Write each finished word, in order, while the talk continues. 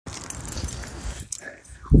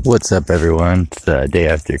What's up, everyone? It's the day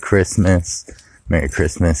after Christmas. Merry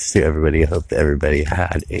Christmas to everybody. I hope that everybody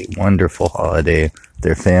had a wonderful holiday with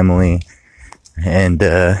their family. And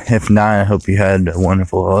if not, I hope you had a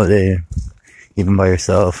wonderful holiday, even by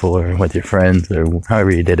yourself or with your friends or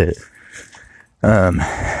however you did it.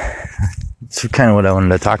 It's kind of what I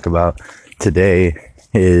wanted to talk about today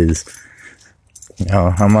is,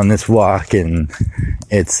 I'm on this walk and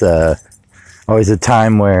it's always a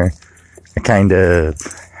time where I kind of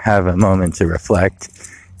have a moment to reflect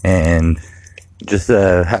and just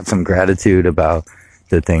have some gratitude about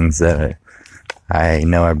the things that I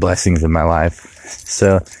know are blessings in my life.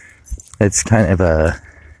 So it's kind of a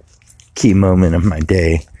key moment of my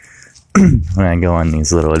day when I go on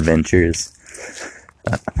these little adventures.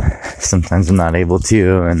 Sometimes I'm not able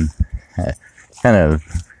to, and I kind of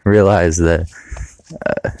realize that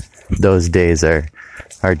those days are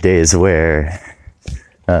days where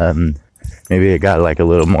maybe it got like a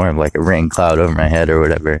little more of like a rain cloud over my head or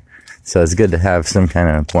whatever. So it's good to have some kind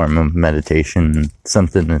of form of meditation,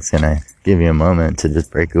 something that's going to give you a moment to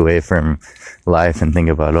just break away from life and think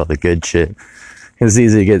about all the good shit. It's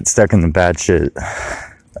easy to get stuck in the bad shit.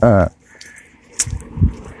 That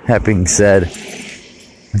being said,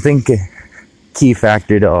 I think a key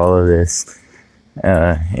factor to all of this,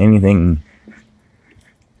 anything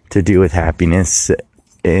to do with happiness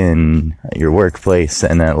in your workplace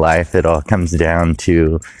and that life, it all comes down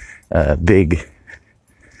to a big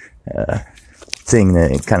thing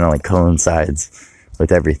that kind of like coincides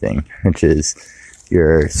with everything, which is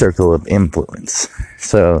your circle of influence.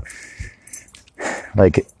 So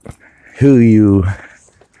like who you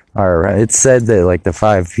are around, it's said that like the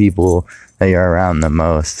 5 people that you're around the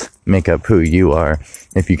most make up who you are.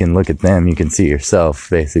 If you can look at them, you can see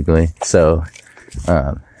yourself, basically. So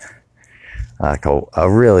like a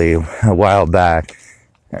while back,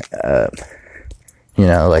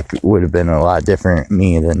 like would have been a lot different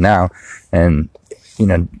me than now. And,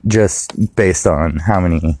 just based on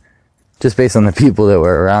the people that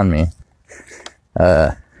were around me,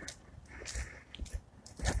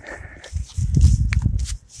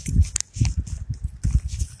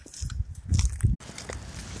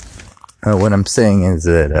 what I'm saying is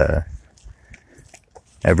that,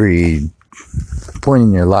 every point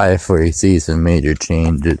in your life where you see some major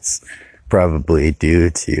change, it's probably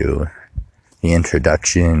due to the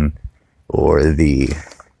introduction or the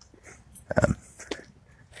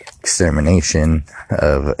extermination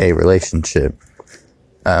of a relationship,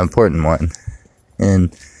 important one.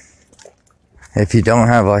 And if you don't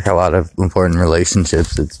have like a lot of important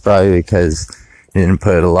relationships, it's probably because you didn't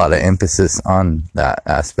put a lot of emphasis on that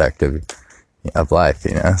aspect of life,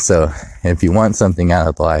 So if you want something out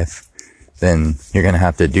of life, then you're going to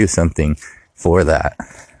have to do something for that.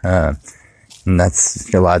 And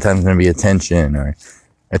that's a lot of times going to be attention or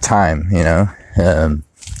a time,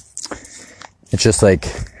 It's just like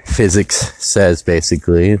physics says,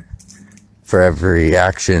 basically, for every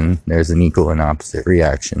action, there's an equal and opposite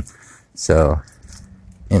reaction. So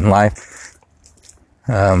in life,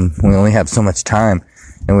 we only have so much time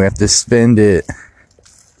and we have to spend it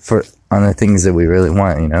on the things that we really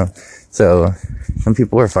want, So some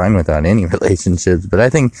people are fine without any relationships, but I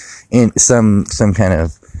think in some kind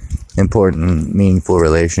of important, meaningful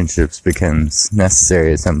relationships becomes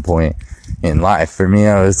necessary at some point in life. For me,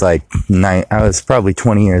 I was probably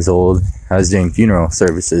 20 years old. I was doing funeral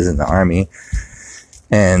services in the Army,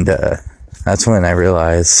 and that's when I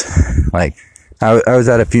realized, like, I was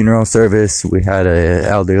at a funeral service. We had an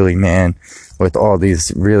elderly man with all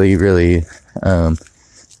these really, really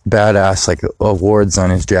badass like awards on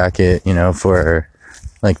his jacket, for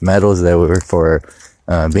like medals that were for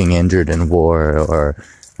being injured in war or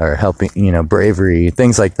helping, bravery,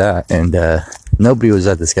 things like that. And nobody was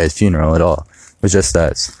at this guy's funeral at all. It was just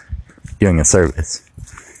us doing a service.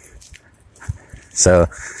 So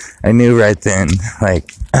I knew right then,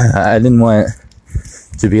 like, I didn't want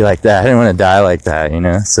to be like that. I didn't want to die like that,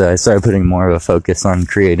 So I started putting more of a focus on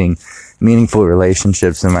creating meaningful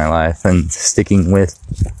relationships in my life and sticking with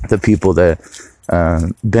the people that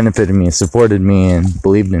benefited me, supported me, and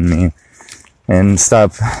believed in me, and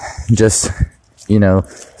stop just,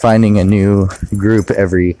 finding a new group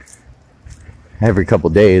every couple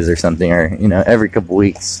days or something, or, every couple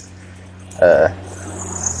weeks.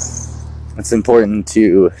 It's important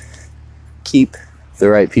to keep the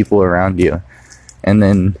right people around you and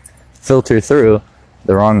then filter through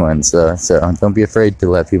the wrong ones. So don't be afraid to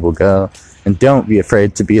let people go, and don't be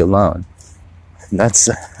afraid to be alone. That's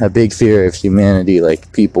a big fear of humanity.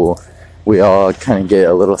 Like, people, we all kind of get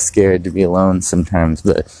a little scared to be alone sometimes,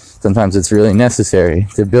 but sometimes it's really necessary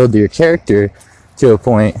to build your character to a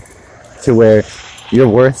point to where you're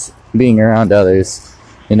worth being around others.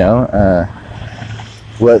 You know,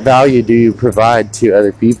 what value do you provide to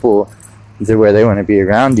other people to where they want to be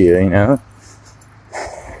around you? You know,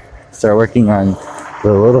 start working on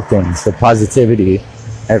the little things, the positivity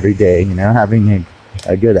every day. You know, having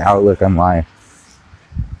a good outlook on life.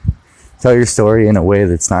 Tell your story in a way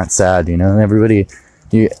that's not sad. You know, everybody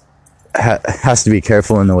has to be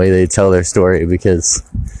careful in the way they tell their story, because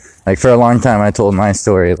like for a long time I told my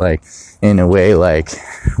story like in a way like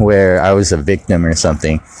where I was a victim or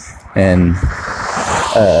something, and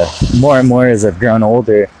more and more as I've grown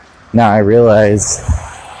older now I realize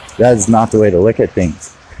that's not the way to look at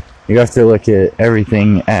things. You have to look at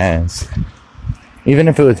everything as, even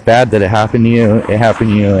if it was bad that it happened to you, it happened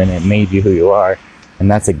to you and it made you who you are,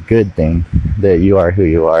 and that's a good thing that you are who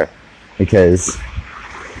you are, because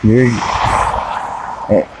you're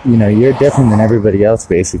different than everybody else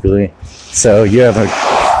basically. So you have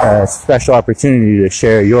a special opportunity to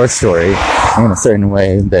share your story in a certain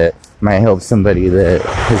way that might help somebody that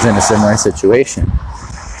is in a similar situation.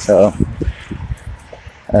 So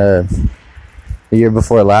the year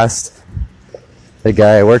before last, the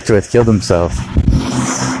guy I worked with killed himself.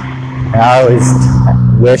 And I always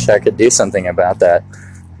wish I could do something about that.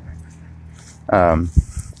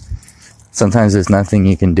 Sometimes there's nothing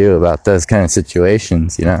you can do about those kind of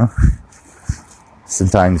situations, you know.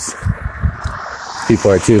 Sometimes people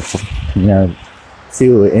are too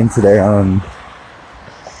into their own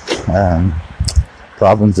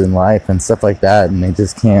problems in life and stuff like that, and they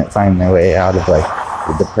just can't find their way out of like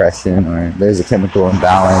the depression, or there's a chemical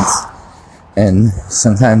imbalance, and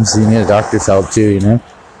sometimes you need a doctor's help too, you know.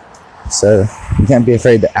 So you can't be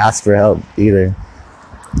afraid to ask for help either.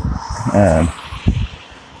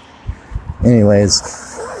 Anyways,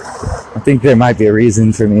 I think there might be a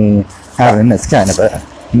reason for me having this kind of a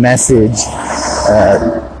message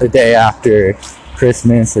the day after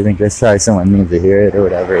Christmas. I think there's probably someone needs to hear it or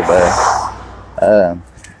whatever, but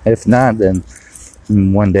if not, then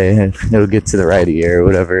one day it'll get to the right ear or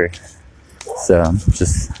whatever. So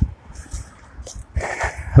just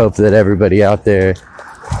hope that everybody out there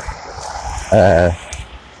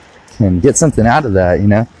can get something out of that, you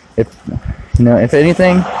know. If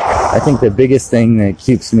anything, I think the biggest thing that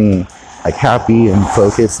keeps me like happy and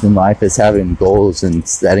focused in life is having goals and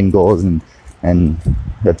setting goals and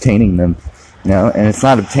obtaining them, you know. And it's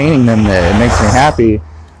not obtaining them that it makes me happy,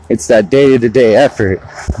 it's that day-to-day effort.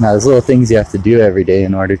 Now there's little things you have to do every day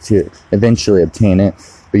in order to eventually obtain it,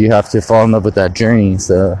 but you have to fall in love with that journey.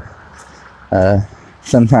 So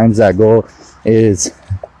sometimes that goal is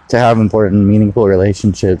to have important, meaningful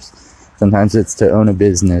relationships. Sometimes it's to own a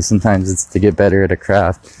business. Sometimes it's to get better at a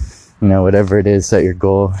craft. You know, whatever it is, set your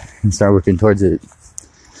goal and start working towards it.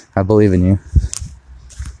 I believe in you.